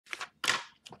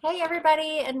Hey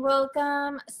everybody and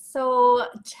welcome. So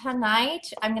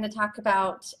tonight I'm going to talk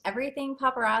about everything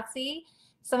paparazzi.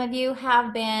 Some of you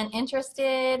have been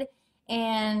interested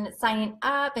in signing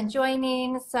up and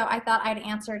joining, so I thought I'd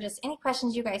answer just any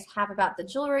questions you guys have about the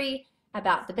jewelry,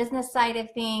 about the business side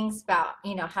of things, about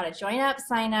how to join up,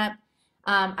 sign up.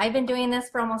 I've been doing this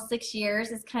for almost 6 years.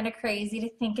 It's kind of crazy to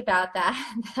think about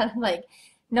that. Like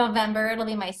November, it'll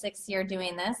be my 6th year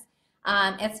doing this.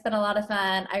 It's been a lot of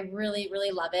fun. I really,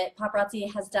 really love it.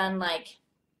 Paparazzi has done like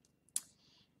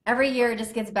every year it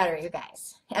just gets better, you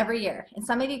guys. Every year. And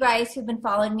some of you guys who've been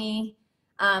following me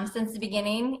since the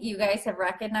beginning, you guys have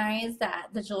recognized that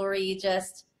the jewelry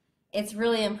it's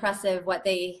really impressive what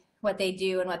they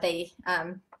do and what they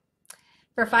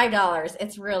for $5.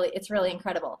 It's really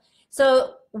incredible.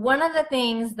 So one of the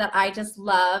things that I just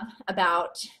love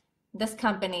about this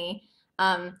company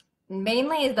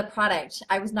mainly is the product.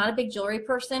 I was not a big jewelry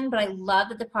person, but I love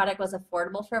that the product was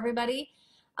affordable for everybody.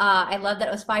 I love that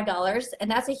it was $5, and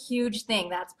that's a huge thing.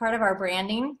 That's part of our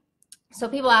branding. So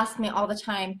people ask me all the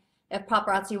time if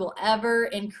paparazzi will ever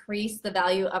increase the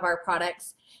value of our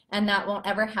products, and that won't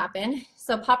ever happen.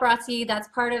 So paparazzi, that's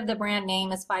part of the brand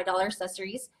name, is $5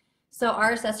 accessories. So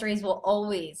our accessories will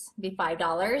always be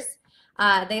 $5.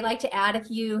 They like to add a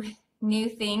few new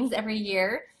things every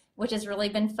year, which has really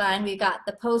been fun. We've got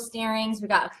the post earrings, we've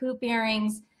got hoop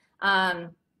earrings,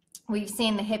 we've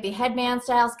seen the hippie headband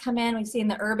styles come in, we've seen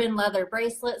the urban leather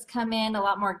bracelets come in, a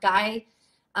lot more guy,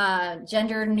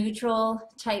 gender neutral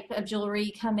type of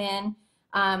jewelry come in.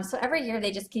 So every year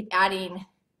they just keep adding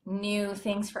new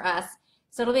things for us.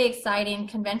 So it'll be exciting.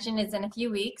 Convention is in a few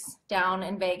weeks down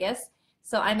in Vegas,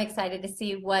 so I'm excited to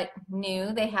see what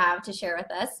new they have to share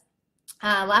with us.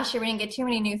 Last year we didn't get too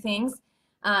many new things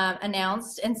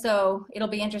announced, and so it'll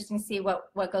be interesting to see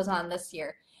what goes on this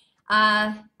year.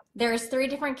 There's 3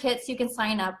 different kits you can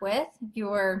sign up with if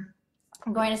you're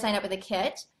going to sign up with a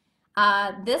kit.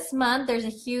 This month there's a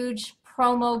huge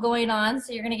promo going on,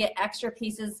 so you're going to get extra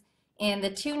pieces in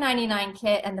the $2.99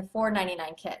 kit and the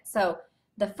 $4.99 kit. So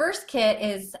the first kit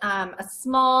is a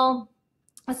smaller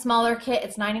kit.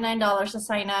 It's $99 to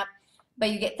sign up, but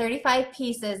you get 35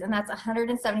 pieces, and that's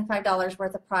 $175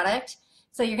 worth of product.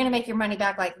 So you're going to make your money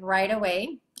back like right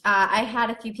away. I had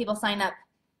a few people sign up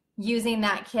using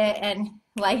that kit, and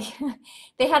like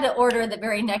they had to order the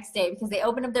very next day because they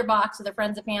opened up their box with their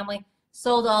friends and family,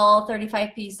 sold all 35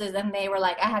 pieces, and they were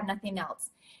like, I have nothing else.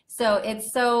 So it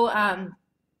sells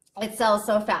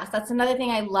so fast. That's another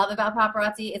thing I love about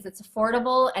paparazzi is it's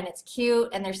affordable and it's cute,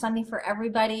 and there's something for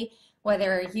everybody,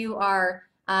 whether you are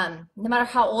no matter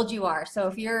how old you are. So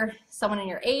if you're someone in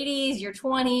your 80s, your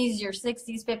 20s, your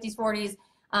 60s, 50s, 40s,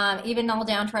 even all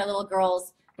down to our little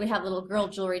girls, we have little girl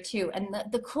jewelry too. And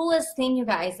the coolest thing, you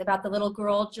guys, about the little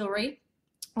girl jewelry,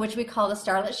 which we call the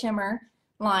Starlit Shimmer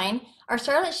line, our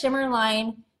Starlit Shimmer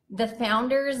line, the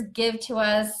founders give to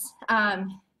us,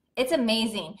 it's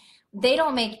amazing. They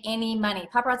don't make any money.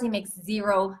 Paparazzi makes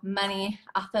zero money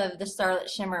off of the Starlit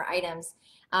Shimmer items.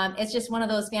 It's just one of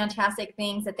those fantastic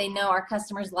things that they know our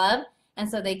customers love, and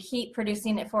so they keep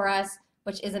producing it for us,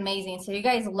 which is amazing. So you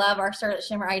guys love our Starlit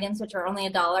Shimmer items, which are only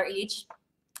 $1 each.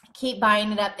 Keep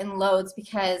buying it up in loads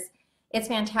because it's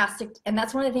fantastic, and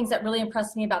that's one of the things that really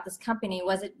impressed me about this company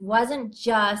was it wasn't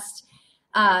just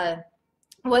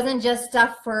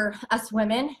stuff for us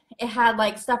women. It had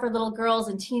like stuff for little girls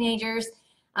and teenagers.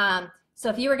 So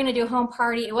if you were going to do a home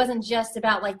party, it wasn't just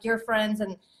about like your friends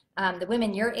and the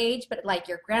women your age, but like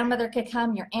your grandmother could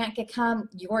come, your aunt could come,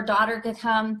 your daughter could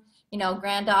come,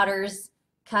 granddaughters,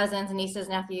 cousins, nieces,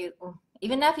 nephews,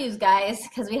 even nephews, guys,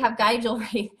 because we have guy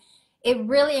jewelry. It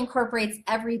really incorporates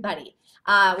everybody,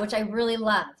 which I really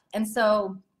love. And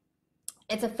so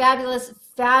it's a fabulous,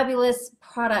 fabulous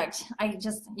product.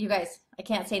 You guys, I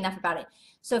can't say enough about it.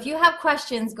 So if you have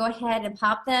questions, go ahead and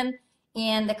pop them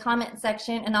in the comment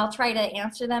section, and I'll try to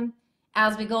answer them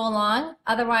as we go along.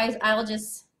 Otherwise, I'll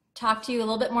just talk to you a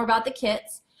little bit more about the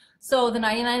kits. So the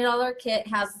 $99 kit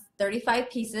has 35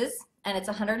 pieces, and it's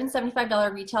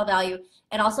 $175 retail value.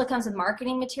 It also comes with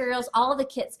marketing materials. All of the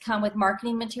kits come with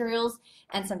marketing materials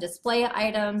and some display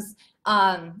items.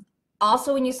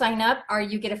 Also, when you sign up,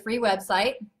 you get a free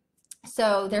website.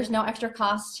 So there's no extra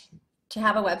cost to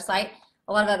have a website.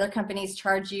 A lot of other companies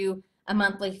charge you a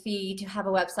monthly fee to have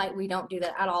a website. We don't do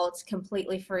that at all. It's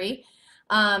completely free.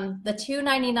 The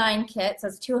 $2.99 kit, so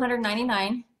it's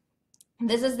 $299.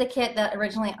 This is the kit that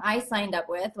originally I signed up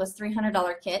with, was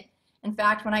 $300 kit. In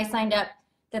fact, when I signed up,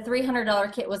 the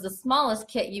 $300 kit was the smallest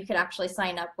kit you could actually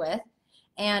sign up with.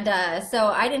 And so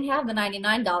I didn't have the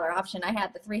 $99 option. I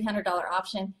had the $300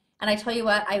 option. And I tell you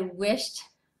what, I wished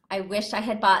I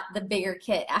had bought the bigger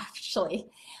kit, actually.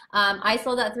 I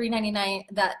sold that $399,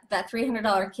 that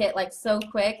 $300 kit like so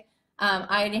quick.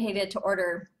 I hated to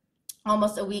order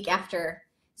almost a week after.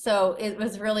 So it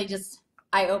was really just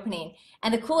eye-opening.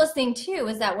 And the coolest thing too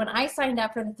is that when I signed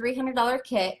up for the $300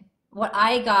 kit, what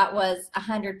I got was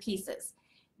 100 pieces.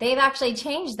 They've actually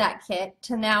changed that kit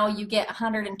to now you get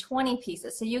 120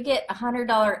 pieces. So you get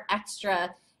 $100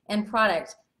 extra in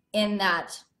product in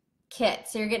that kit.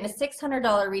 So you're getting a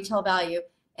 $600 retail value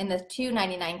in the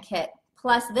 $299 kit.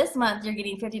 Plus this month you're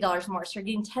getting $50 more. So you're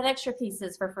getting 10 extra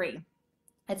pieces for free.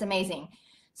 It's amazing.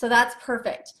 So that's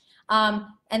perfect. And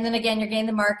then again, you're getting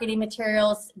the marketing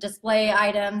materials, display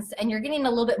items, and you're getting a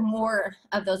little bit more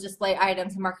of those display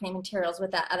items and marketing materials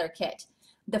with that other kit.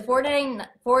 The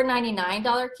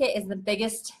 $499 kit is the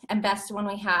biggest and best one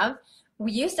we have.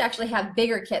 We used to actually have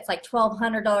bigger kits, like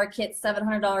 $1,200 kits,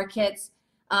 $700 kits,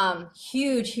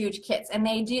 huge kits, and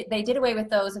they did away with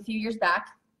those a few years back.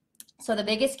 So the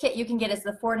biggest kit you can get is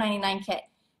the $499 kit.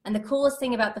 And the coolest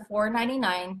thing about the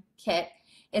 $499 kit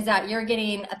is that you're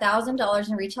getting $1,000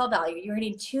 in retail value. You're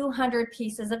getting 200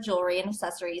 pieces of jewelry and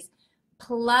accessories,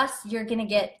 plus you're going to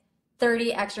get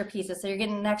 30 extra pieces. So you're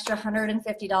getting an extra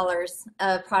 $150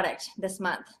 of product this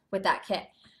month with that kit.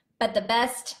 But the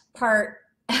best part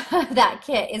of that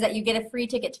kit is that you get a free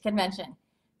ticket to convention.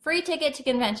 Free ticket to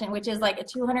convention, which is like a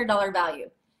 $200 value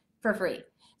for free.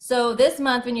 So this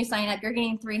month when you sign up, you're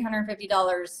getting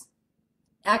 $350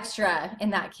 extra in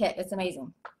that kit. It's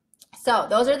amazing. So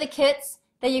those are the kits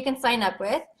that you can sign up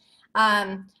with.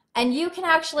 And you can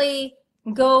actually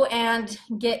go and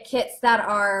get kits that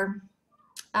are,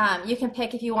 you can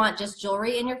pick if you want just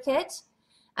jewelry in your kit,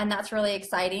 and that's really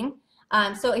exciting.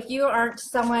 So if you aren't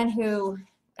someone who,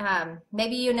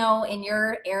 maybe you know in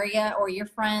your area or your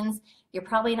friends, you're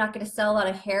probably not going to sell a lot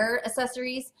of hair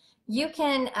accessories, you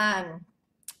can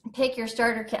pick your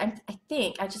starter kit. I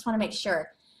think, I just want to make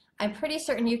sure. I'm pretty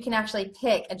certain you can actually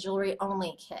pick a jewelry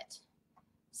only kit.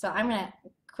 So I'm going to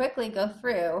quickly go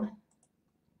through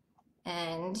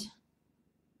and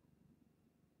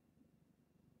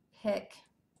pick.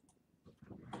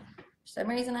 For some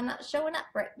reason I'm not showing up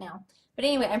right now. But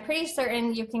anyway, I'm pretty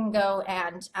certain you can go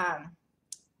and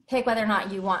pick whether or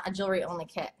not you want a jewelry only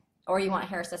kit or you want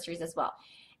hair accessories as well.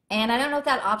 And I don't know if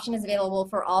that option is available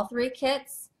for all three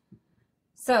kits.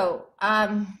 So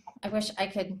I wish I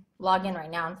could log in right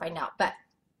now and find out. But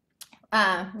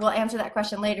we'll answer that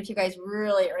question later if you guys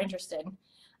really are interested.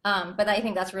 But I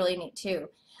think that's really neat too.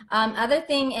 Other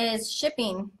thing is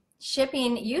shipping.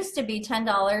 Shipping used to be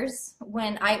 $10.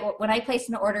 When I placed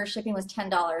an order, shipping was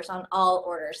 $10 on all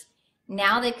orders.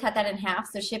 Now they've cut that in half,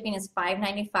 so shipping is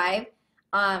 $5.95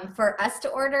 for us to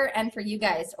order and for you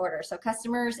guys to order. So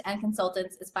customers and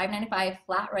consultants is $5.95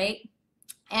 flat rate.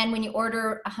 And when you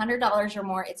order $100 or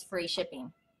more, it's free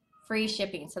shipping. Free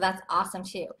shipping, so that's awesome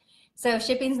too. So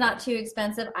shipping's not too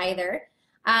expensive either.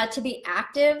 To be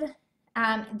active,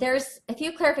 there's a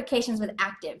few clarifications with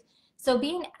active. So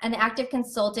being an active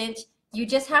consultant, you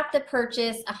just have to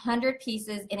purchase 100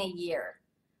 pieces in a year.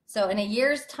 So in a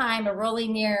year's time, a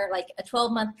rolling year, like a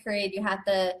 12-month period, you have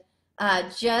to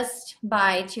just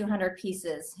buy 200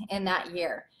 pieces in that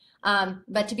year.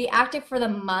 But to be active for the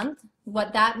month,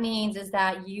 what that means is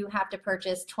that you have to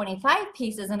purchase 25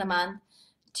 pieces in a month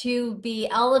to be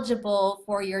eligible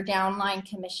for your downline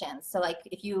commissions. So like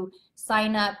if you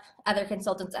sign up other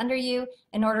consultants under you,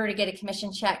 in order to get a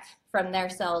commission check from their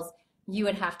sales, you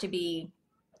would have to be,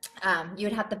 you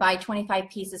would have to buy 25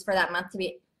 pieces for that month to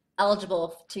be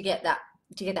eligible to get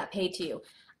that paid to you.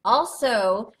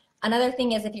 Also, another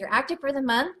thing is if you're active for the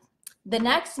month, the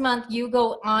next month you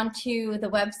go onto the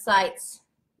website's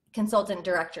consultant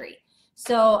directory.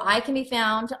 So I can be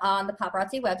found on the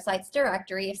Paparazzi website's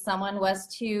directory if someone was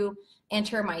to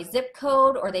enter my zip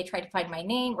code or they tried to find my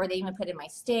name or they even put in my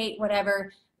state,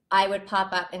 whatever, I would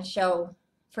pop up and show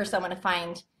for someone to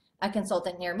find a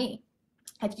consultant near me.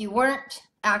 If you weren't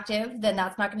active, then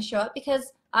that's not going to show up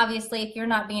because obviously if you're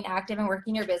not being active and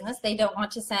working your business, they don't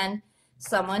want to send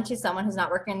someone to someone who's not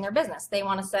working in their business. They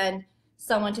want to send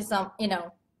someone to some, you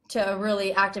know, to a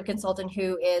really active consultant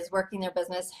who is working their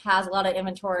business, has a lot of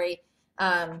inventory,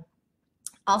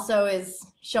 also is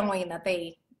showing that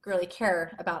they really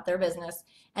care about their business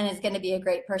and is going to be a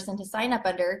great person to sign up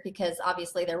under because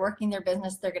obviously they're working their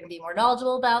business, they're going to be more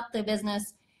knowledgeable about the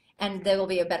business, and they will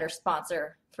be a better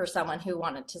sponsor for someone who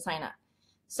wanted to sign up.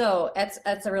 So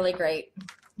that's a really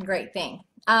great thing.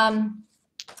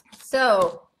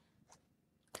 So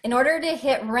in order to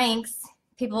hit ranks,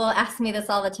 people will ask me this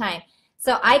all the time.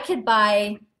 So I could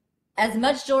buy as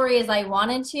much jewelry as I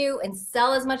wanted to and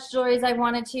sell as much jewelry as I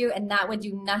wanted to, and that would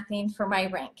do nothing for my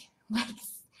rank. Like,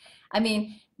 I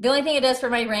mean, The only thing it does for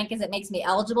my rank is it makes me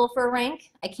eligible for a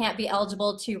rank. I can't be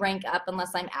eligible to rank up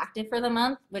unless I'm active for the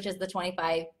month, which is the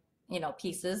 25,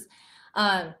 pieces.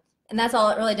 Um, and that's all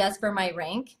it really does for my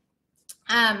rank.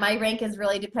 My rank is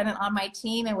really dependent on my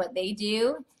team and what they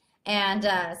do. And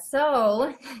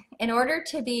so in order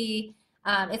to be,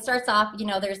 it starts off,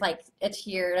 there's like a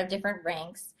tier of different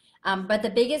ranks. But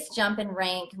the biggest jump in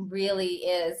rank really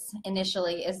is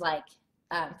initially is like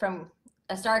from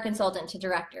a star consultant to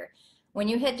director. When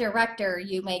you hit director,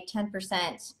 you make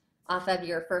 10% off of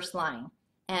your first line.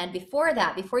 And before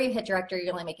that, before you hit director,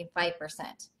 you're only making 5%.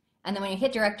 And then when you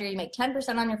hit director, you make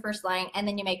 10% on your first line, and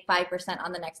then you make 5%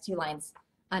 on the next 2 lines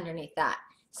underneath that.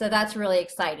 So that's really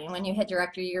exciting. When you hit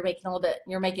director, you're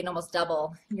making almost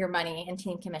double your money in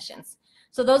team commissions.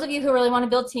 So those of you who really want to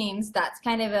build teams, that's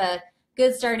kind of a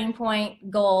good starting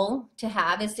point goal to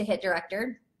have, is to hit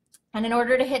director. And in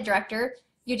order to hit director,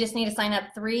 you just need to sign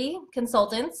up 3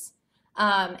 consultants,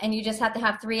 and you just have to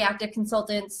have 3 active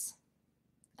consultants,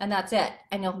 and that's it.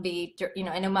 And you'll be,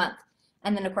 in a month.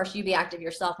 And then of course you be active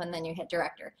yourself, and then you hit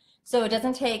director. So it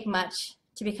doesn't take much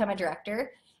to become a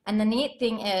director. And the neat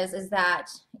thing is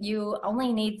that you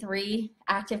only need 3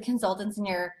 active consultants in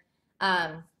your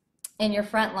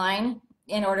front line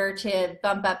in order to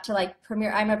bump up to like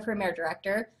premier. I'm a premier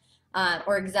director,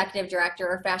 or executive director,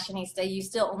 or fashionista. You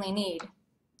still only need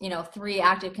 3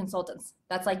 active consultants.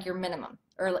 That's like your minimum,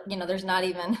 or there's not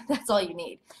even, that's all you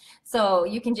need. So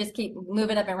you can just keep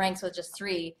moving up in ranks with just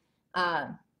 3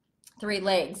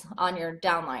 legs on your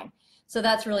downline. So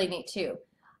that's really neat too.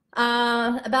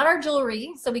 About our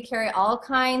jewelry, so we carry all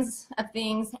kinds of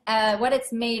things. What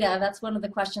it's made of, that's one of the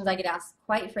questions I get asked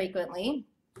quite frequently.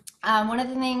 One of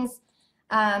the things,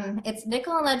 it's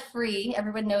nickel and lead free.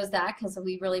 Everyone knows that because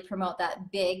we really promote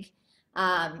that big.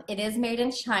 It is made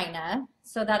in China,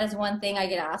 so that is one thing I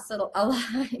get asked. So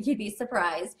you'd be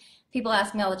surprised. People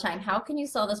ask me all the time, how can you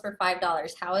sell this for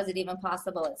 $5? How is it even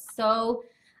possible? It's so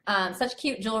such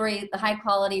cute jewelry, the high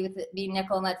quality with it being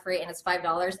nickel and lead free, and it's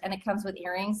 $5, and it comes with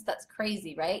earrings. That's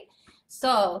crazy, right?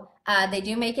 So they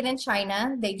do make it in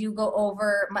China. They do go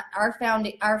over, our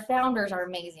founders are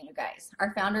amazing, you guys.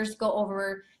 Our founders go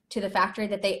over to the factory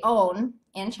that they own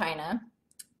in China.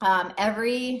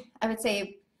 I would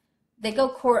say they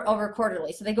go over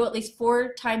quarterly. So they go at least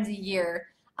 4 times a year,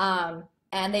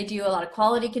 and they do a lot of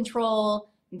quality control.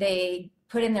 They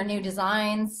put in their new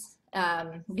designs.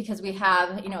 Because we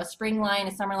have, a spring line,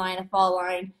 a summer line, a fall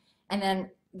line, and then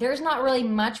there's not really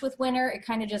much with winter. It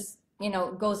kind of just,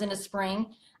 goes into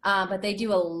spring, but they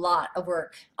do a lot of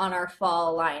work on our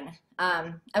fall line.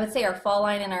 I would say our fall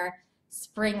line and our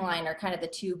spring line are kind of the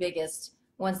 2 biggest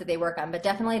ones that they work on, but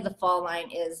definitely the fall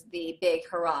line is the big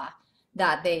hurrah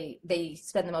that they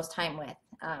spend the most time with,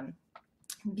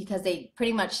 because they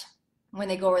pretty much, when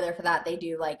they go over there for that, they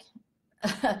do like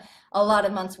a lot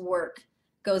of months work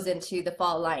goes into the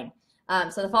fall line.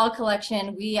 So the fall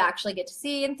collection we actually get to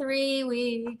see in 3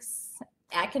 weeks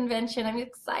at convention. I'm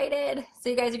excited. So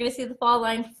you guys are going to see the fall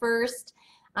line first.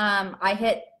 I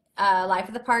hit Life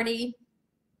of the Party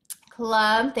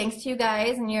Club thanks to you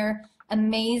guys and your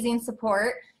amazing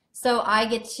support. So I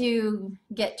get to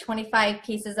get 25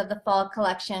 pieces of the fall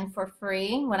collection for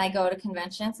free when I go to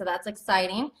convention. So that's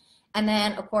exciting. And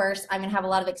then of course I'm going to have a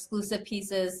lot of exclusive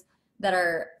pieces that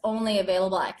are only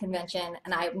available at convention,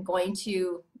 and I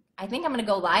think I'm going to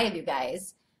go live, you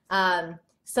guys.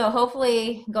 So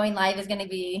hopefully going live is going to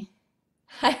be,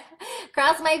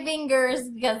 cross my fingers,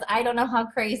 because I don't know how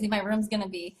crazy my room's going to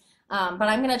be. But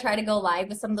I'm going to try to go live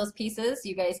with some of those pieces.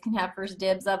 You guys can have first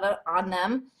dibs on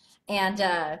them, and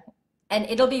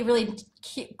it'll be really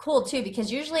cool too,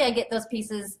 because usually I get those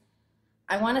pieces,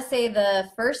 I want to say the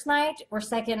first night or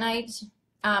second night.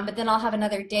 But then I'll have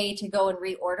another day to go and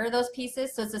reorder those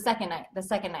pieces. So it's the second night,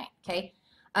 okay?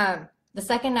 The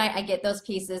second night I get those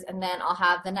pieces, and then I'll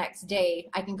have the next day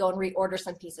I can go and reorder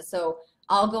some pieces. So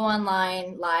I'll go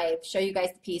online live, show you guys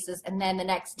the pieces, and then the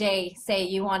next day, say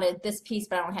you wanted this piece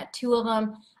but I only had 2 of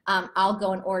them, I'll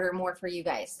go and order more for you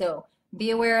guys. So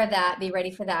be aware of that, be ready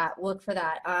for that, look for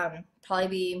that. Probably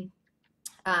be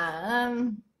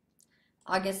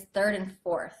August 3rd and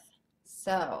 4th.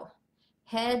 So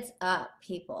heads up,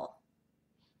 people.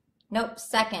 Nope,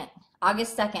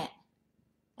 August 2nd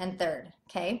and 3rd,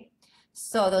 okay?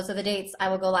 So those are the dates I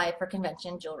will go live for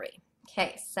convention jewelry.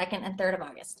 Okay, 2nd and 3rd of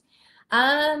August.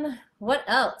 What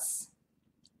else?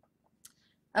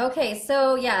 Okay,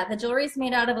 so yeah, the jewelry is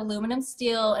made out of aluminum,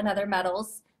 steel, and other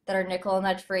metals that are nickel and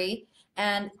lead free.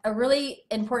 And a really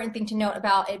important thing to note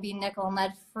about it being nickel and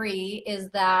lead free is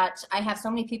that I have so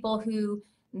many people who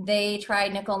they try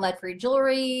nickel and lead free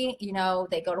jewelry. You know,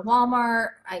 they go to Walmart,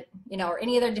 or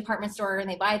any other department store, and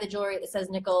they buy the jewelry that says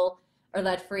nickel or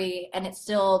lead free, and it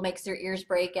still makes their ears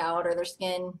break out or their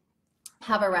skin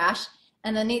have a rash.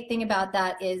 And the neat thing about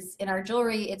that is in our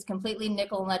jewelry, it's completely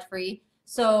nickel and lead free.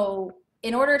 So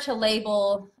in order to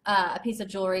label a piece of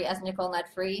jewelry as nickel and lead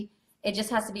free, it just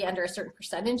has to be under a certain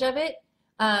percentage of it.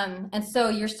 And so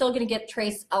you're still going to get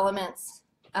trace elements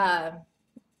of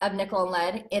nickel and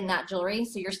lead in that jewelry.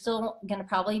 So you're still going to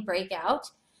probably break out.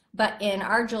 But in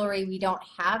our jewelry, we don't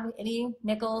have any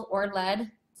nickel or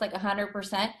lead. It's like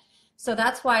 100%. So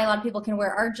that's why a lot of people can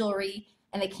wear our jewelry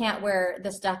and they can't wear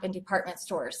the stuff in department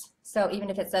stores. So even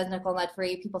if it says nickel and lead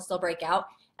free, people still break out.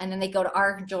 And then they go to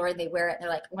our jewelry, they wear it, and they're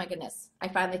like, oh my goodness, I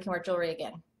finally can wear jewelry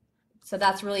again. So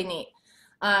that's really neat.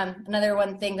 Another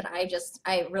one thing that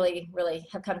I really, really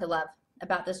have come to love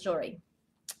about this jewelry.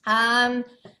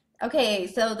 Okay,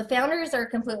 so the founders are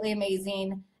completely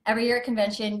amazing. Every year at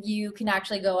convention, you can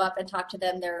actually go up and talk to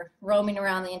them. They're roaming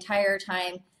around the entire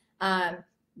time.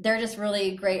 They're just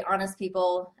really great, honest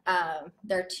people.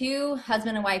 They're two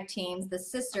husband and wife teams.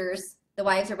 The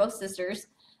wives are both sisters,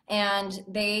 and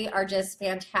they are just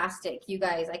fantastic. You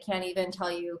guys, I can't even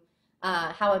tell you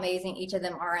how amazing each of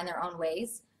them are in their own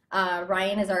ways.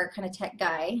 Ryan is our kind of tech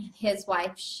guy. His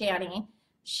wife, Shani,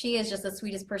 she is just the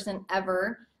sweetest person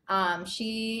ever.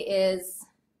 She is,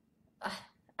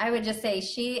 I would just say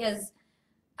she's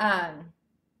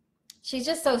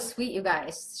just so sweet, you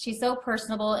guys. She's so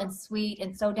personable and sweet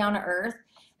and so down to earth.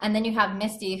 And then you have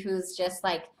Misty, who's just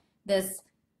like this,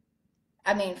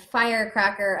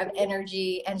 firecracker of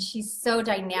energy, and she's so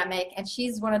dynamic, and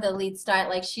she's one of the lead style,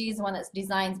 like she's the one that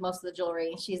designs most of the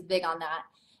jewelry. She's big on that.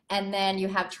 And then you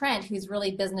have Trent, who's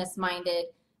really business minded.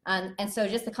 And so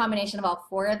just the combination of all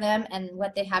four of them and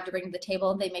what they have to bring to the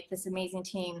table, they make this amazing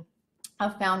team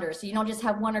of founders. So you don't just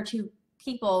have one or two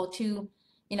people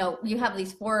you have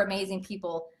these four amazing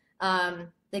people,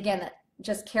 again, that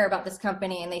just care about this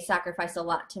company, and they sacrifice a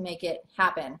lot to make it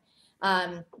happen.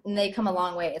 And they come a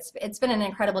long way. It's been an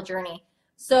incredible journey.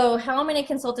 So how many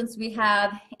consultants we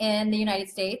have in the United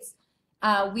States?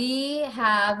 We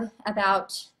have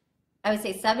about, I would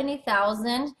say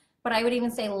 70,000, but I would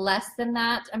even say less than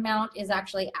that amount is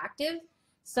actually active.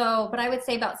 So, but I would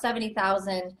say about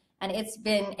 70,000, and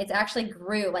it's actually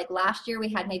grew. Like last year we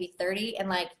had maybe 30, and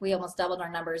like we almost doubled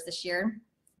our numbers this year.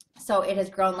 So it has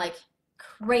grown like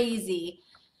crazy.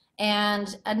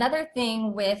 And another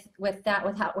thing with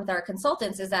our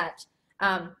consultants is that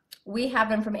we have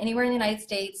them from anywhere in the United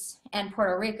States and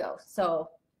Puerto Rico. So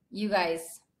you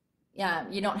guys,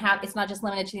 it's not just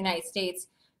limited to the United States.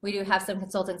 We do have some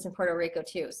consultants in Puerto Rico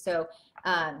too. So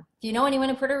if you know anyone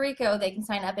in Puerto Rico, they can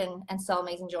sign up and sell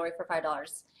amazing jewelry for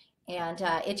 $5. And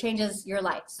it changes your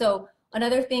life. So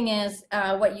another thing is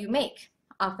what you make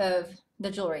off of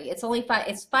the jewelry. It's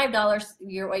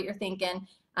 $5. What you're thinking.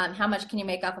 How much can you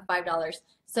make off of $5?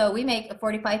 So we make a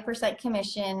 45%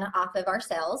 commission off of our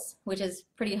sales, which is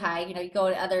pretty high. You go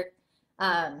to other,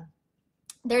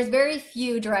 there's very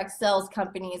few direct sales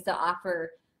companies that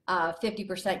offer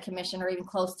 50% commission or even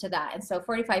close to that. And so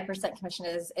 45% commission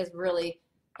is really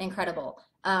incredible.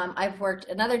 I've worked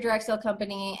another direct sale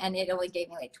company, and it only gave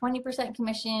me like 20%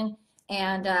 commission,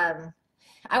 and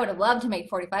I would have loved to make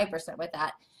 45% with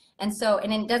that. And so,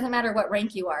 and it doesn't matter what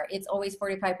rank you are, it's always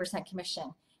 45%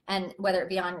 commission. And whether it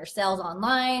be on your sales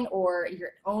online or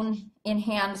your own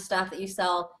in-hand stuff that you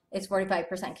sell, it's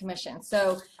 45% commission.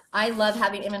 So I love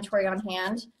having inventory on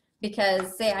hand,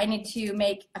 because say I need to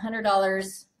make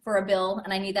 $100 for a bill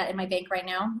and I need that in my bank right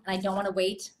now, and I don't want to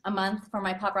wait a month for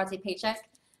my paparazzi paycheck.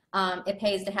 It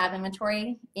pays to have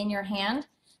inventory in your hand.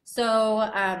 So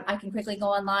I can quickly go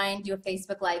online, do a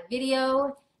Facebook Live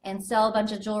video, and sell a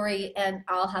bunch of jewelry, and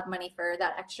I'll have money for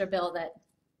that extra bill that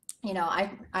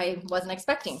I wasn't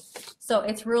expecting. So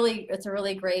it's a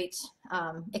really great,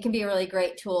 it can be a really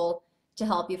great tool to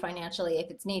help you financially if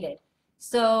it's needed.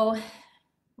 So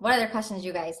what other questions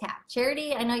you guys have?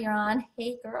 Charity, I know you're on.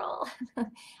 Hey girl,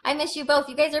 I miss you both.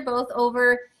 You guys are both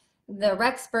over the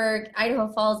Rexburg,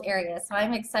 Idaho Falls area. So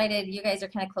I'm excited. You guys are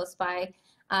kind of close by.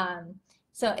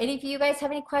 So any of you guys have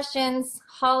any questions,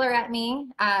 holler at me.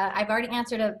 I've already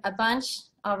answered a bunch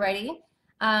already.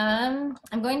 I'm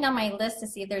going down my list to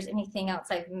see if there's anything else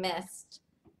I've missed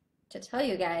to tell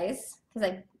you guys, because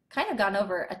I've kind of gone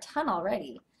over a ton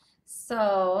already.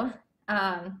 So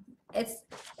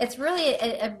it's really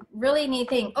a really neat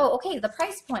thing. Oh, okay, the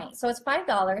price point. So it's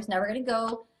 $5. Now we're going to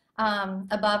go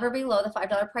above or below the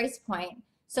 $5 price point.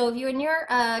 So if you're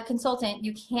a consultant,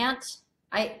 you can't,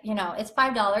 it's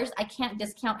 $5. I can't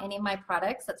discount any of my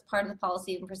products. That's part of the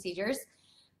policy and procedures.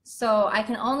 So I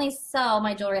can only sell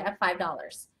my jewelry at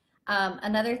 $5.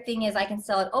 Another thing is I can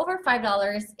sell it over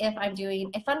 $5 if I'm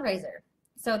doing a fundraiser.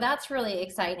 So that's really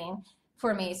exciting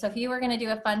for me. So if you were going to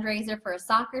do a fundraiser for a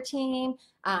soccer team,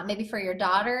 maybe for your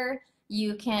daughter,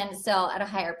 you can sell at a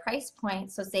higher price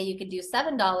point. So say you could do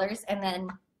 $7 and then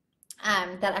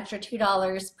that extra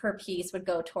 $2 per piece would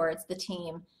go towards the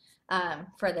team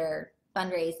for their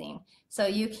fundraising. So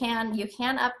you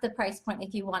can up the price point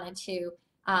if you wanted to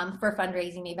for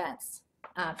fundraising events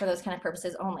for those kind of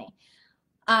purposes only.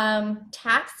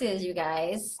 Taxes, you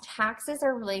guys. Taxes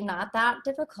are really not that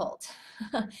difficult.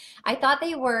 I thought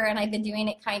they were, and I've been doing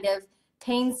it kind of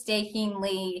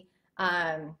painstakingly.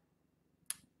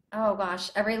 Oh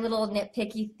gosh, every little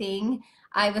nitpicky thing.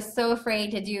 I was so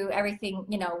afraid to do everything,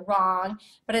 wrong,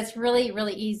 but it's really,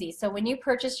 really easy. So when you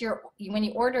when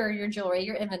you order your jewelry,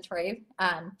 your inventory,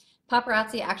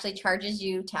 Paparazzi actually charges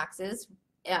you taxes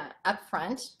up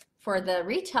front for the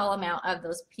retail amount of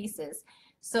those pieces.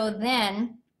 So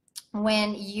then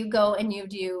when you go and you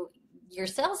do your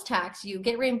sales tax, you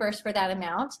get reimbursed for that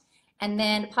amount, and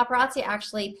then Paparazzi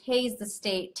actually pays the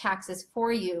state taxes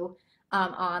for you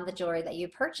on the jewelry that you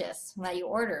purchase, that you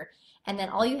order. And then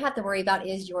all you have to worry about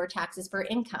is your taxes for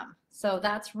income. So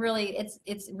that's really,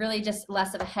 it's really just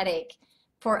less of a headache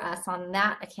for us on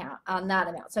that account, on that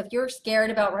amount. So if you're scared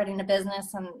about running a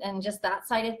business and just that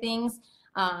side of things,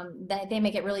 they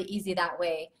make it really easy that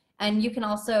way. And you can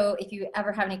also, if you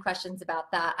ever have any questions about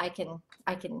that, I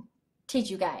can teach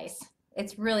you guys.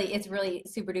 It's really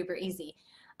super duper easy.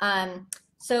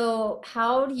 So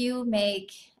how do you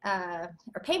make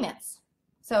or payments?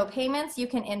 So payments, you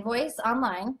can invoice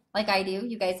online, like I do.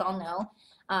 You guys all know.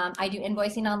 I do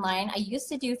invoicing online. I used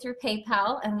to do through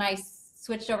PayPal, and I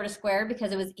switched over to Square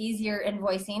because it was easier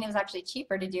invoicing. It was actually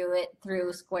cheaper to do it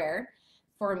through Square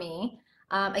for me.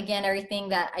 Again, everything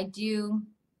that I do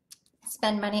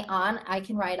spend money on, I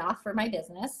can write off for my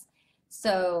business.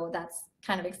 So that's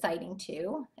kind of exciting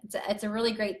too. It's a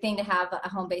really great thing to have a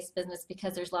home-based business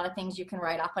because there's a lot of things you can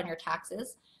write off on your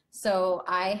taxes. So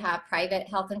I have private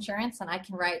health insurance and I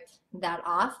can write that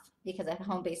off because I have a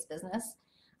home-based business.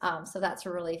 So that's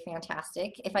really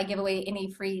fantastic. If I give away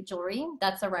any free jewelry,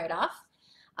 that's a write-off.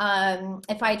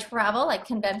 If I travel, like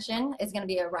convention is going to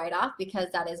be a write-off because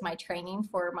that is my training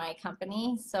for my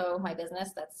company. So my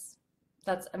business,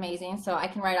 that's amazing. So I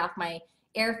can write off my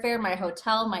airfare, my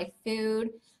hotel, my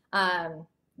food.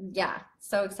 Yeah,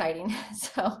 so exciting.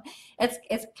 So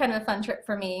it's kind of a fun trip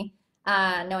for me,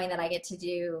 knowing that I get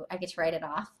to write it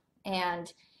off,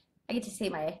 and I get to see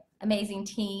my amazing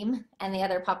team and the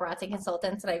other paparazzi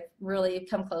consultants that I've really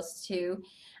come close to.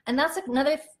 And that's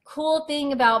another cool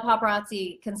thing about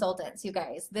paparazzi consultants, you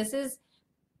guys.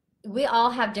 We all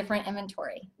have different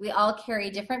inventory. We all carry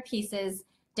different pieces,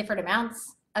 different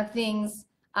amounts of things.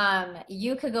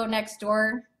 You could go next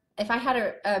door. If I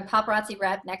had a paparazzi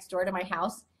rep next door to my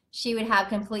house, she would have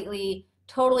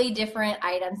totally different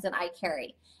items than I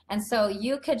carry. And so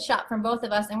you could shop from both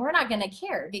of us and we're not going to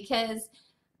care because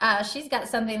she's got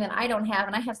something that I don't have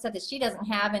and I have stuff that she doesn't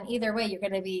have, and either way you're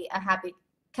going to be a happy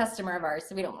customer of ours,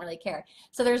 so we don't really care.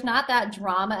 So there's not that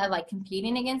drama of like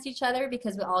competing against each other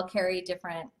because we all carry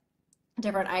different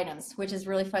items, which is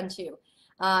really fun too.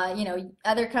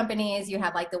 Other companies, you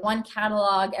have like the one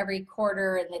catalog every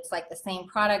quarter and it's like the same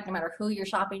product no matter who you're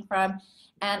shopping from.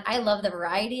 And I love the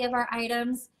variety of our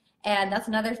items. And that's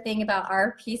another thing about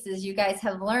our pieces. You guys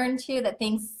have learned too that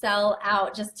things sell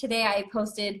out. Just today I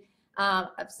posted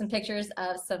some pictures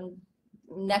of some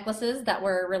necklaces that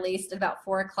were released at about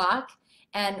 4 o'clock.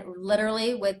 And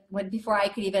literally before I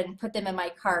could even put them in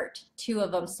my cart, 2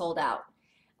 of them sold out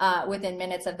within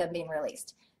minutes of them being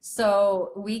released.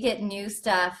 So we get new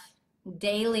stuff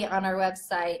daily on our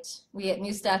website. We get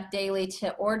new stuff daily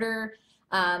to order.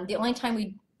 The only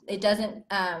time it doesn't,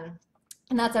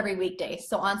 and that's every weekday.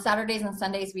 So on Saturdays and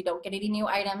Sundays we don't get any new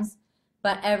items,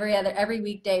 but every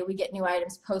weekday we get new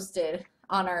items posted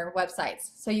on our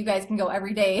websites. So you guys can go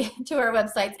every day to our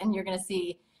websites and you're going to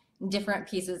see different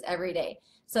pieces every day.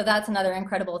 So that's another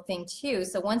incredible thing too.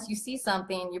 So once you see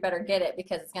something, you better get it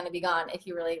because it's going to be gone if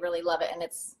you really, really love it. And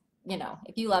it's,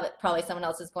 if you love it, probably someone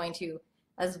else is going to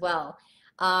as well.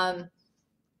 And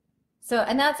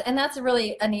that's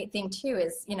really a neat thing too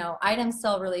is, items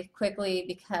sell really quickly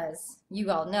because you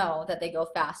all know that they go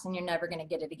fast and you're never going to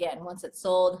get it again. Once it's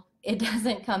sold, it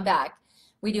doesn't come back.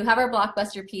 We do have our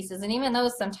blockbuster pieces, and even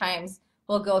those sometimes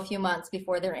will go a few months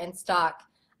before they're in stock.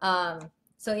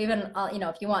 So even,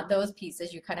 if you want those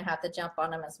pieces, you kind of have to jump on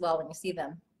them as well when you see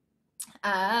them.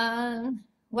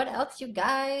 What else, you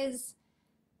guys?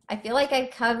 I feel like I've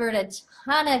covered a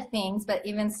ton of things, but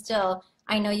even still,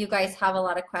 I know you guys have a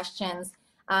lot of questions.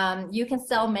 You can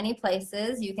sell many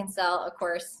places. You can sell, of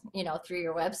course, you know, through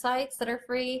your websites that are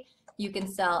free. You can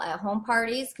sell at home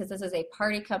parties because this is a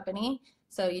party company.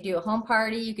 So you do a home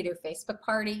party, you could do a Facebook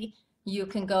party. You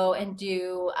can go and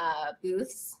do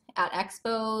booths at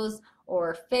expos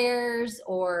or fairs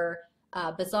or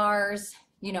bazaars,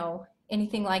 you know,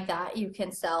 anything like that. You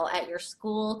can sell at your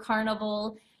school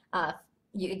carnival.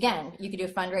 Again, you could do a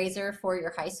fundraiser for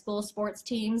your high school sports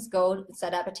teams. Go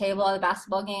set up a table at a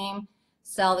basketball game,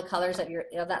 sell the colors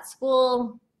of that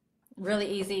school. Really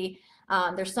easy.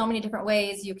 There's so many different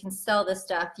ways you can sell this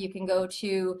stuff. You can go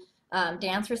to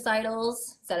dance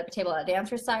recitals, set up a table at a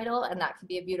dance recital, and that could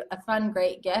be a fun,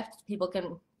 great gift people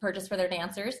can purchase for their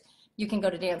dancers. You can go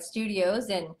to dance studios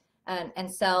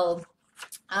and sell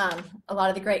a lot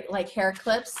of the great like hair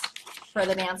clips for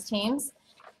the dance teams.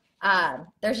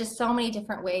 There's just so many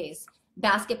different ways.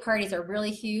 Basket parties are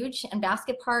really huge, and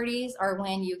basket parties are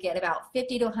when you get about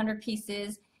 50 to 100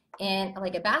 pieces in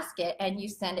like a basket, and you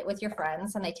send it with your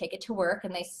friends, and they take it to work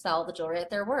and they sell the jewelry at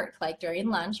their work, like during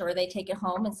lunch, or they take it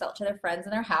home and sell it to their friends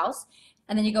in their house,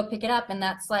 and then you go pick it up, and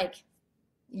that's like,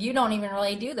 you don't even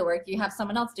really do the work. You have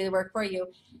someone else do the work for you,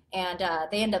 and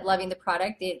they end up loving the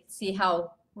product. They see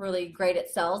how really great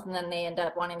it sells, and then they end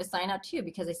up wanting to sign up too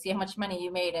because they see how much money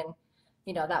you made in,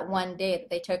 you know, that one day that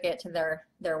they took it to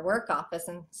their work office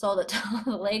and sold it to all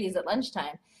the ladies at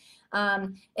lunchtime.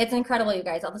 It's incredible, you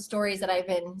guys, all the stories that I've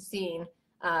been seeing,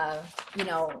 you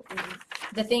know,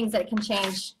 the things that can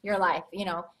change your life, you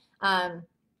know.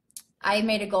 I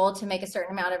made a goal to make a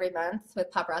certain amount every month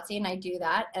with Paparazzi, and I do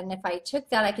that. And if I took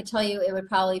that, I could tell you it would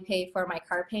probably pay for my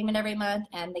car payment every month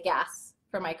and the gas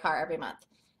for my car every month.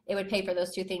 It would pay for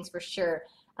those two things for sure.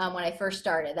 When I first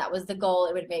started, that was the goal.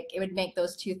 It would make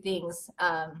those two things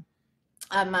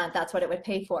a month. That's what it would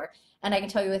pay for. And I can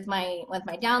tell you with my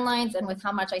downlines and with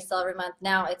how much I sell every month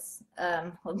now, it's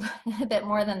a bit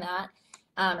more than that.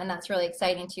 And that's really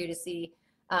exciting too, to see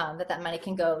that money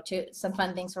can go to some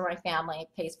fun things for my family. It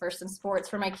pays for some sports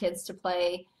for my kids to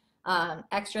play,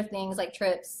 extra things like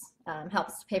trips,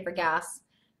 helps pay for gas.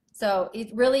 So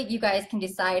it really, you guys can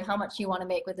decide how much you want to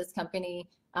make with this company.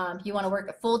 If you want to work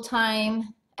a full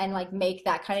time and like make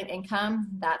that kind of income,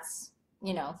 that's,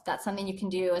 you know, that's something you can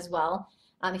do as well.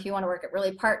 If you want to work it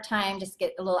really part-time, just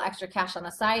get a little extra cash on the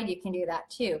side, you can do that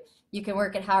too. You can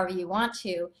work it however you want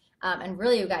to. And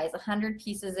really, you guys, 100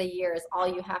 pieces a year is all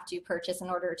you have to purchase in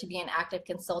order to be an active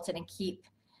consultant and keep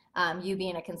you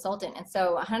being a consultant. And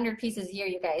so 100 pieces a year,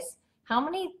 you guys, how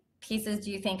many pieces do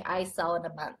you think I sell in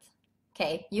a month?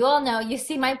 Okay, you all know, you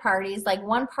see my parties, like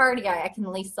one party I can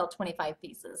at least sell 25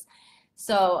 pieces.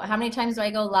 So how many times do I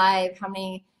go live? How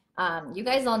many, you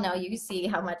guys all know, you see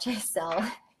how much I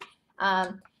sell.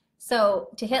 So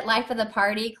to hit Life of the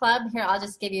Party Club, here I'll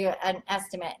just give you an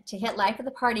estimate. To hit Life of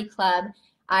the Party Club,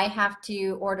 I have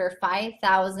to order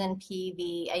 5,000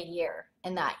 PV a year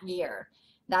in that year.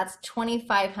 That's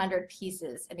 2,500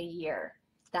 pieces in a year.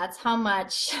 That's how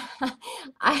much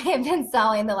I have been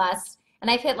selling the last, and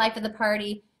I've hit Life of the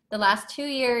Party the last 2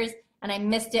 years, and I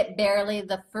missed it barely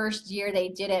the first year they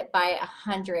did it by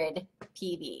 100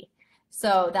 PV.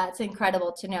 So that's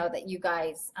incredible to know that you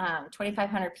guys,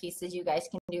 2,500 pieces, you guys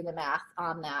can do the math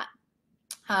on that.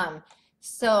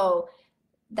 So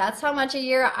that's how much a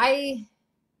year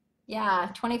yeah,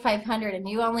 2,500, and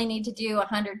you only need to do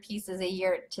 100 pieces a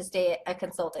year to stay a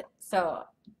consultant. So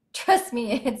trust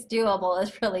me, it's doable.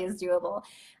 It really is doable.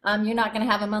 You're not going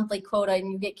to have a monthly quota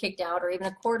and you get kicked out, or even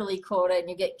a quarterly quota and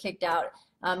you get kicked out.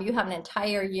 You have an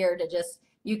entire year to just,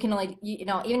 you can only, you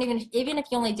know, even if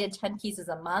you only did 10 pieces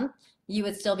a month, you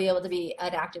would still be able to be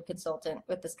an active consultant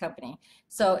with this company.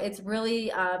 So it's really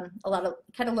a lot of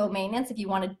kind of low maintenance. If you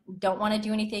don't want to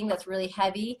do anything that's really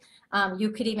heavy,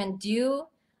 you could even do,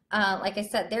 like I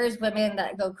said, there's women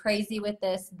that go crazy with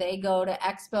this. They go to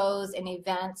expos and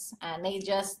events, and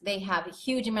they have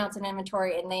huge amounts of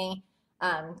inventory, and they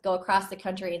go across the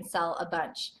country and sell a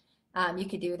bunch. You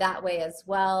could do that way as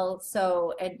well.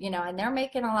 So, and they're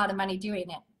making a lot of money doing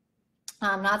it.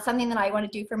 Not something that I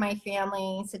want to do for my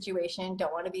family situation.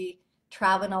 Don't want to be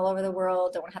traveling all over the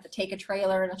world. Don't want to have to take a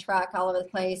trailer and a truck all over the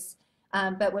place.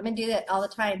 But women do that all the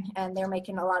time, and they're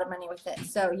making a lot of money with it.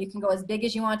 So you can go as big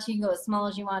as you want to, you can go as small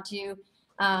as you want to.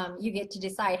 You get to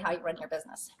decide how you run your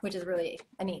business, which is really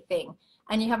a neat thing.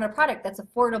 And you have a product that's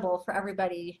affordable for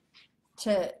everybody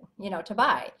to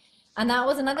buy. And that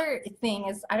was another thing,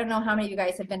 is I don't know how many of you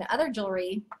guys have been to other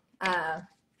jewelry, home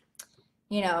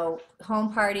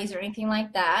parties or anything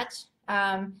like that.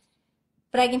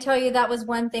 But I can tell you that was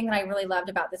one thing that I really loved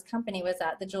about this company, was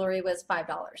that the jewelry was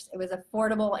 $5. It was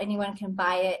affordable. Anyone can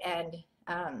buy it, and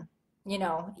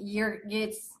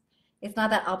it's not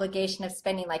that obligation of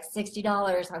spending like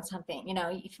 $60 on something. You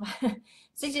know,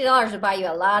 $60 would buy you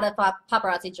a lot of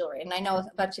paparazzi jewelry. And I know a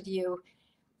bunch of you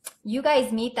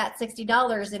guys meet that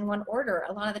 $60 in one order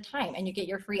a lot of the time, and you get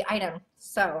your free item.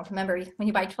 So remember, when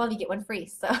you buy 12, you get one free.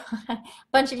 So a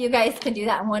bunch of you guys can do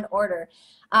that in one order.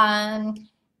 And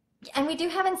we do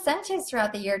have incentives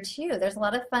throughout the year too. There's a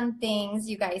lot of fun things.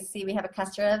 You guys see we have a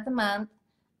customer of the month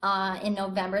in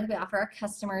November that we offer our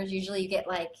customers. Usually you get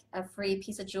like a free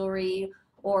piece of jewelry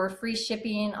or free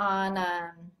shipping on,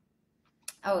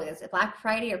 oh, is it Black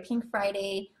Friday or Pink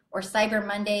Friday or Cyber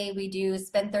Monday? We do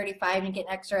spend 35 and you get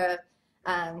an extra,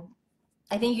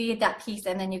 I think you get that piece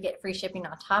and then you get free shipping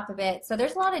on top of it. So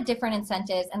there's a lot of different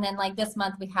incentives. And then like this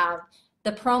month we have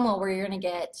the promo where you're going to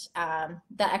get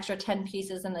the extra 10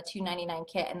 pieces in the $2.99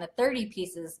 kit and the 30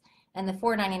 pieces and the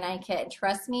 $4.99 kit. And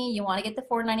trust me, you want to get the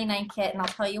 $4.99 kit, and I'll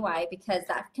tell you why. Because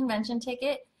that convention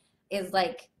ticket is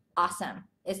like awesome.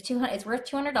 It's worth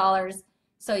 $200.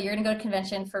 So you're going to go to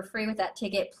convention for free with that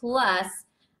ticket. Plus,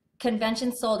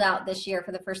 convention sold out this year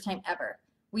for the first time ever.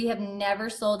 We have never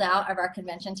sold out of our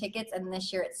convention tickets, and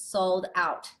this year it's sold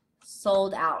out.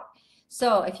 Sold out.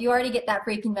 So if you already get that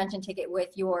free convention ticket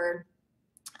with your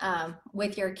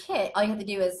kit, all you have to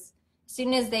do is, as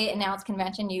soon as they announce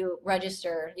convention, you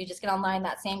register. You just get online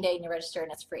that same day and you register, and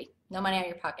it's free. No money out of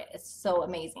your pocket. It's so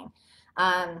amazing.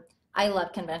 I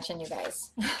love convention, you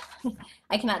guys.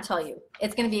 I cannot tell you.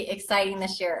 It's going to be exciting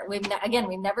this year. We've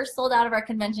never sold out of our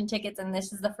convention tickets, and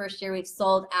this is the first year we've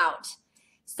sold out.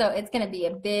 So it's going to be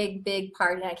a big, big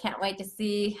party, and I can't wait to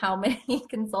see how many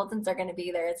consultants are going to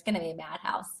be there. It's going to be a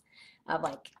madhouse of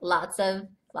like lots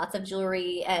of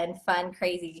jewelry and fun,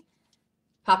 crazy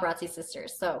paparazzi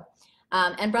sisters. So,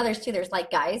 and brothers too. There's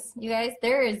like guys, you guys.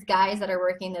 There is guys that are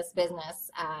working this business.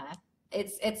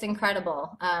 It's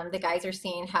incredible. The guys are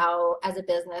seeing how, as a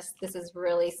business, this is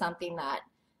really something that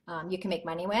you can make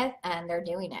money with, and they're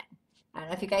doing it. I don't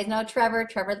know if you guys know Trevor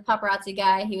the paparazzi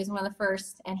guy. He was one of the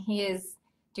first, and he is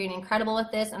doing incredible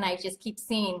with this. And I just keep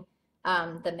seeing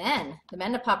the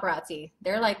men of paparazzi.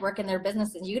 They're like working their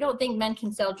businesses. You don't think men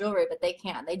can sell jewelry, but they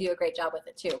can. They do a great job with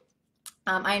it too.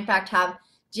 I in fact have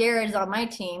Jared's on my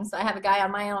team, so I have a guy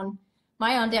on my own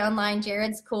downline.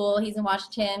 Jared's cool. He's in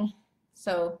Washington,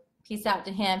 so peace out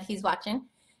to him if he's watching.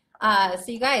 So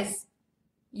you guys,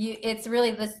 it's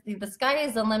really the sky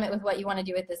is the limit with what you want to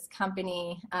do with this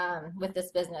company, with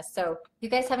this business. So if you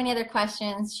guys have any other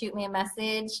questions, shoot me a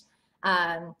message.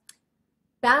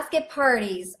 Basket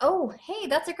parties. Oh, hey,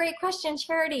 that's a great question,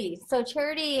 Charity. So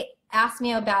Charity asked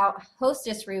me about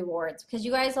hostess rewards, because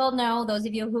you guys all know, those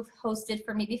of you who've hosted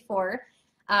for me before,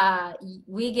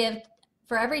 we give,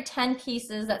 for every 10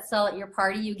 pieces that sell at your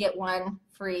party, you get one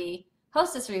free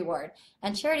hostess reward.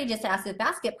 And Charity just asked, at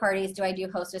basket parties, do I do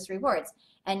hostess rewards?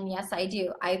 And yes, I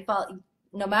do. I felt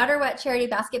no matter what, Charity,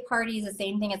 basket party is the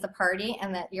same thing as a party,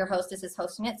 and that your hostess is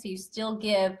hosting it, so you still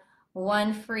give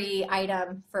one free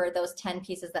item for those 10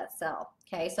 pieces that sell.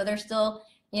 Okay, so they're still,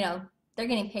 you know, they're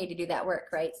getting paid to do that work,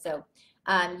 right? So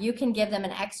you can give them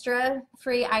an extra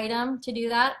free item to do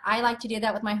that. I like to do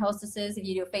that with my hostesses. If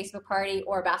you do a Facebook party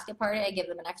or a basket party, I give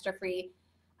them an extra free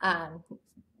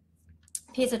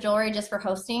piece of jewelry just for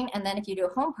hosting. And then if you do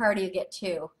a home party, you get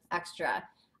 2 extra.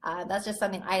 That's just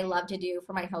something I love to do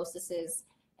for my hostesses.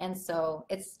 And so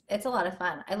it's a lot of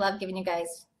fun. I love giving you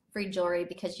guys free jewelry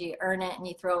because you earn it and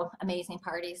you throw amazing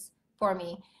parties for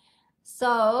me.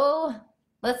 So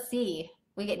let's see.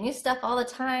 We get new stuff all the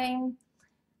time.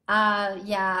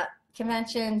 Yeah,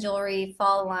 convention, jewelry,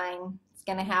 fall line. It's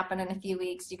going to happen in a few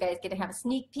weeks. You guys get to have a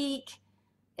sneak peek.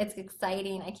 It's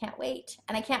exciting. I can't wait.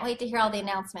 And I can't wait to hear all the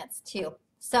announcements too.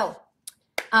 So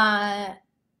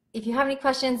if you have any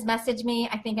questions, message me.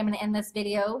 I think I'm going to end this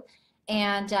video.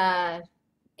 And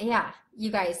yeah,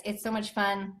 you guys, it's so much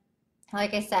fun.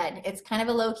 Like I said, it's kind of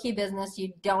a low-key business.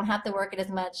 You don't have to work it as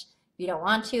much if you don't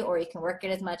want to, or you can work it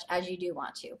as much as you do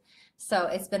want to. So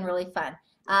it's been really fun.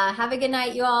 Have a good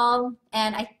night, you all.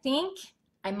 And I think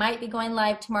I might be going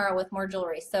live tomorrow with more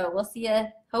jewelry. So we'll see you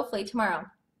hopefully tomorrow.